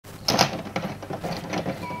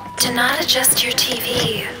Do not adjust your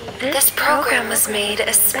TV. This program was made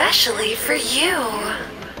especially for you.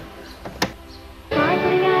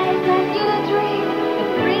 Sparkly eyes left you a dream, the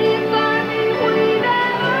prettiest Barbie we've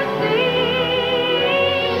ever seen.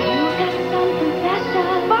 You got something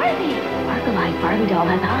special. Barbie! Sparkle Eyes Barbie doll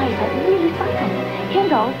has eyes that really sparkle. Ken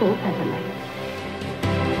doll sold separately.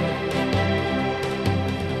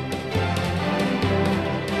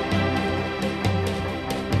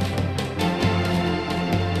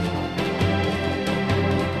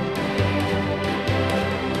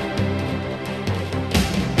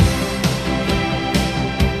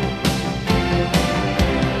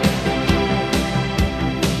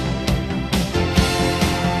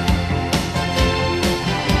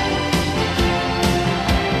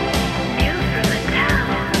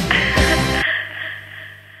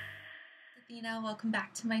 Welcome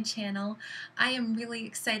back to my channel. I am really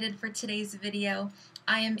excited for today's video.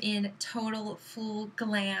 I am in total full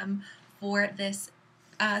glam for this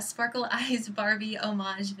Sparkle Eyes Barbie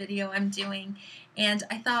homage video I'm doing, and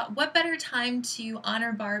I thought what better time to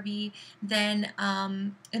honor Barbie than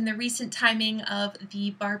in the recent timing of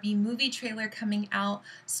the Barbie movie trailer coming out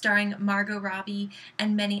starring Margot Robbie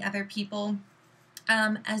and many other people.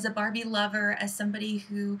 As a Barbie lover, as somebody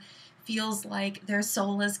who feels like their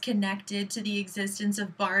soul is connected to the existence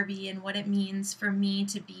of Barbie and what it means for me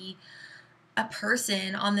to be a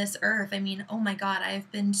person on this earth. I mean, oh my God,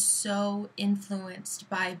 I've been so influenced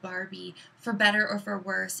by Barbie, for better or for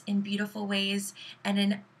worse, in beautiful ways and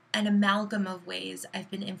in an amalgam of ways. I've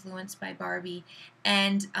been influenced by Barbie,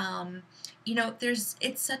 and you know,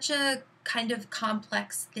 it's such a kind of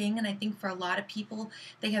complex thing, and I think for a lot of people,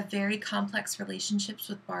 they have very complex relationships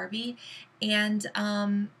with Barbie, and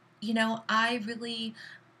you know, I really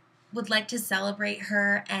would like to celebrate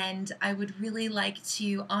her, and I would really like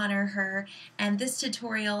to honor her, and this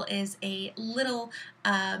tutorial is a little,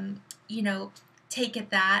 you know, take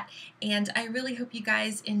at that, and I really hope you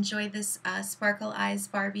guys enjoy this Sparkle Eyes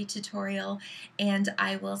Barbie tutorial, and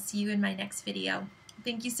I will see you in my next video.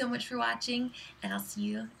 Thank you so much for watching, and I'll see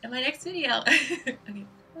you in my next video. Okay,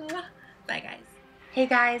 bye guys. Hey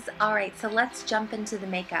guys, alright, so let's jump into the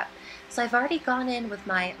makeup. So I've already gone in with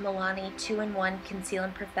my Milani 2-in-1 Conceal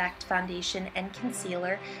and Perfect foundation and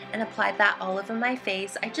concealer and applied that all over my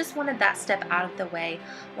face. I just wanted that step out of the way.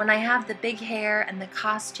 When I have the big hair and the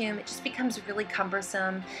costume, it just becomes really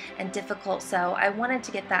cumbersome and difficult, so I wanted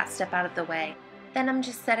to get that step out of the way. Then I'm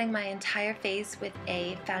just setting my entire face with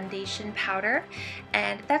a foundation powder,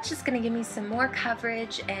 and that's just going to give me some more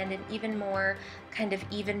coverage and an even more kind of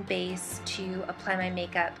even base to apply my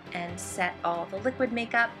makeup and set all the liquid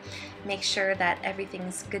makeup. Make sure that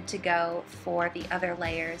everything's good to go for the other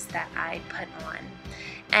layers that I put on.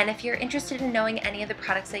 And if you're interested in knowing any of the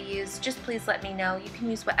products I use, just please let me know. You can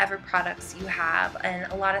use whatever products you have,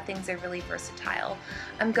 and a lot of things are really versatile.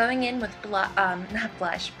 I'm going in with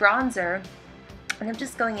bronzer. And I'm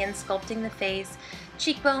just going in, sculpting the face,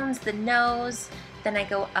 cheekbones, the nose, then I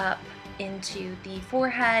go up into the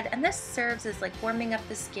forehead, and this serves as like warming up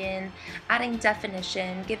the skin, adding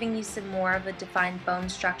definition, giving you some more of a defined bone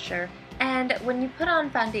structure. And when you put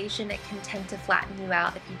on foundation, it can tend to flatten you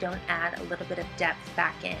out if you don't add a little bit of depth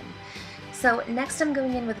back in. So next I'm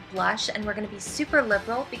going in with blush, and we're going to be super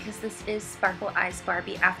liberal because this is Sparkle Eyes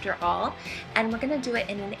Barbie after all, and we're going to do it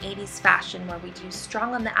in an 80s fashion where we do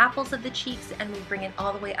strong on the apples of the cheeks and we bring it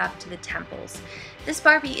all the way up to the temples. This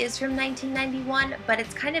Barbie is from 1991, but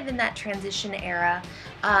it's kind of in that transition era.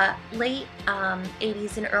 Late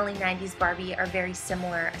 80s and early 90s Barbie are very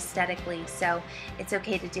similar aesthetically, so it's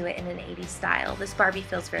okay to do it in an 80s style. This Barbie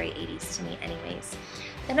feels very 80s to me anyways.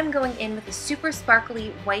 Then I'm going in with a super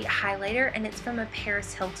sparkly white highlighter, and it's from a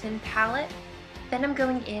Paris Hilton palette. Then I'm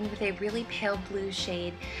going in with a really pale blue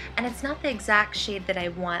shade, and it's not the exact shade that I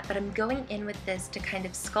want, but I'm going in with this to kind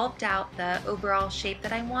of sculpt out the overall shape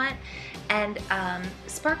that I want. And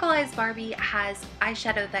Sparkle Eyes Barbie has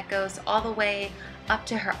eyeshadow that goes all the way up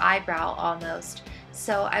to her eyebrow almost.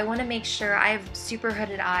 So I want to make sure, I have super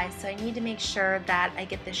hooded eyes, so I need to make sure that I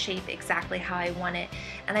get the shape exactly how I want it.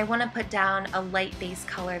 And I want to put down a light base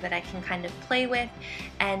color that I can kind of play with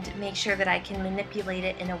and make sure that I can manipulate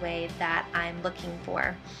it in a way that I'm looking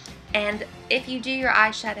for. And if you do your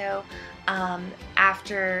eyeshadow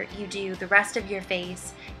after you do the rest of your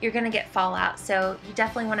face, you're going to get fallout. So you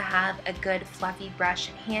definitely want to have a good fluffy brush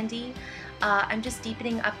handy. I'm just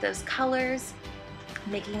deepening up those colors,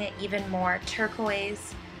 making it even more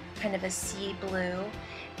turquoise, kind of a sea blue,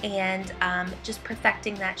 and just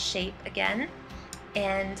perfecting that shape again.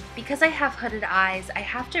 And because I have hooded eyes, I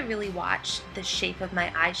have to really watch the shape of my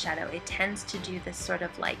eyeshadow. It tends to do this sort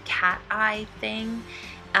of like cat eye thing,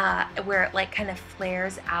 where it like kind of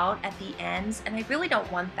flares out at the ends, and I really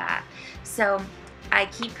don't want that. So I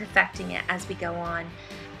keep perfecting it as we go on.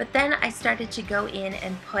 But then I started to go in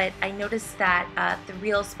and I noticed that the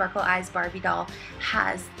real Sparkle Eyes Barbie doll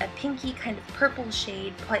has a pinky kind of purple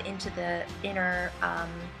shade put into the inner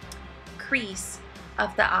crease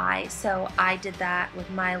of the eye. So I did that with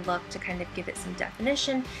my look to kind of give it some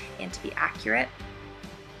definition and to be accurate.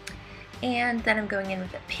 And then I'm going in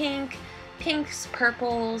with a pink. Pinks,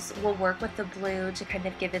 purples will work with the blue to kind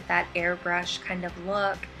of give it that airbrush kind of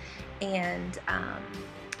look. And I'm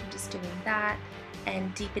just doing that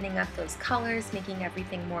and deepening up those colors, making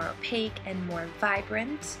everything more opaque and more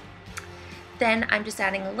vibrant. Then I'm just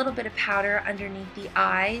adding a little bit of powder underneath the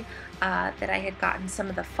eye that I had gotten some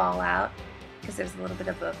of the fallout because there's a little bit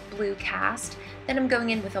of a blue cast. Then I'm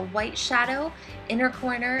going in with a white shadow, inner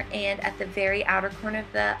corner and at the very outer corner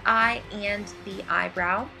of the eye and the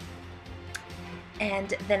eyebrow.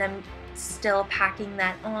 And then I'm still packing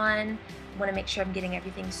that on. I want to make sure I'm getting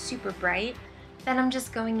everything super bright. Then I'm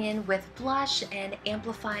just going in with blush and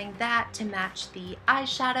amplifying that to match the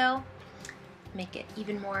eyeshadow, make it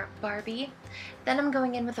even more Barbie. Then I'm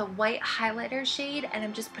going in with a white highlighter shade and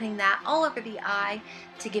I'm just putting that all over the eye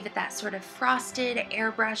to give it that sort of frosted,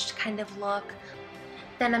 airbrushed kind of look.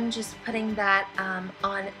 Then I'm just putting that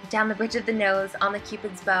on down the bridge of the nose, on the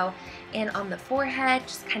Cupid's bow, and on the forehead,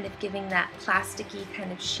 just kind of giving that plasticky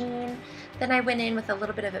kind of sheen. Then I went in with a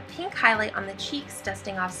little bit of a pink highlight on the cheeks,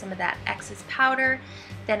 dusting off some of that excess powder.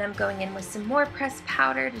 Then I'm going in with some more pressed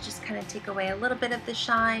powder to just kind of take away a little bit of the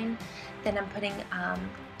shine. Then I'm putting,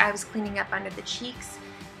 I was cleaning up under the cheeks.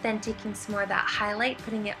 Then taking some more of that highlight,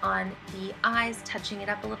 putting it on the eyes, touching it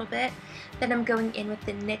up a little bit. Then I'm going in with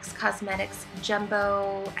the NYX Cosmetics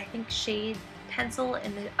Jumbo, I think shade pencil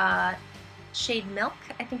in the shade Milk,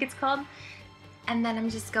 I think it's called. And then I'm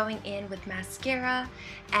just going in with mascara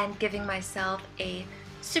and giving myself a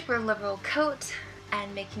super liberal coat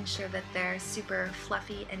and making sure that they're super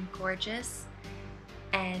fluffy and gorgeous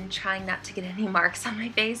and trying not to get any marks on my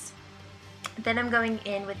face. Then I'm going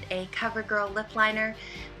in with a CoverGirl lip liner.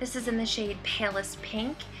 This is in the shade Palest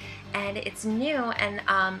Pink and it's new and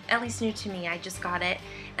at least new to me. I just got it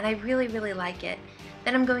and I really like it.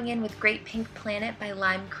 Then I'm going in with Great Pink Planet by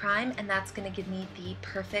Lime Crime and that's going to give me the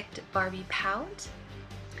perfect Barbie pout.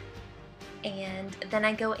 And then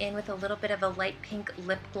I go in with a little bit of a light pink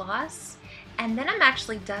lip gloss and then I'm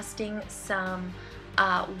actually dusting some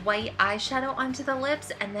white eyeshadow onto the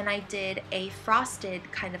lips and then I did a frosted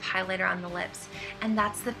kind of highlighter on the lips and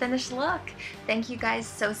that's the finished look. Thank you guys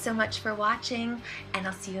so much for watching and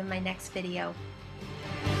I'll see you in my next video.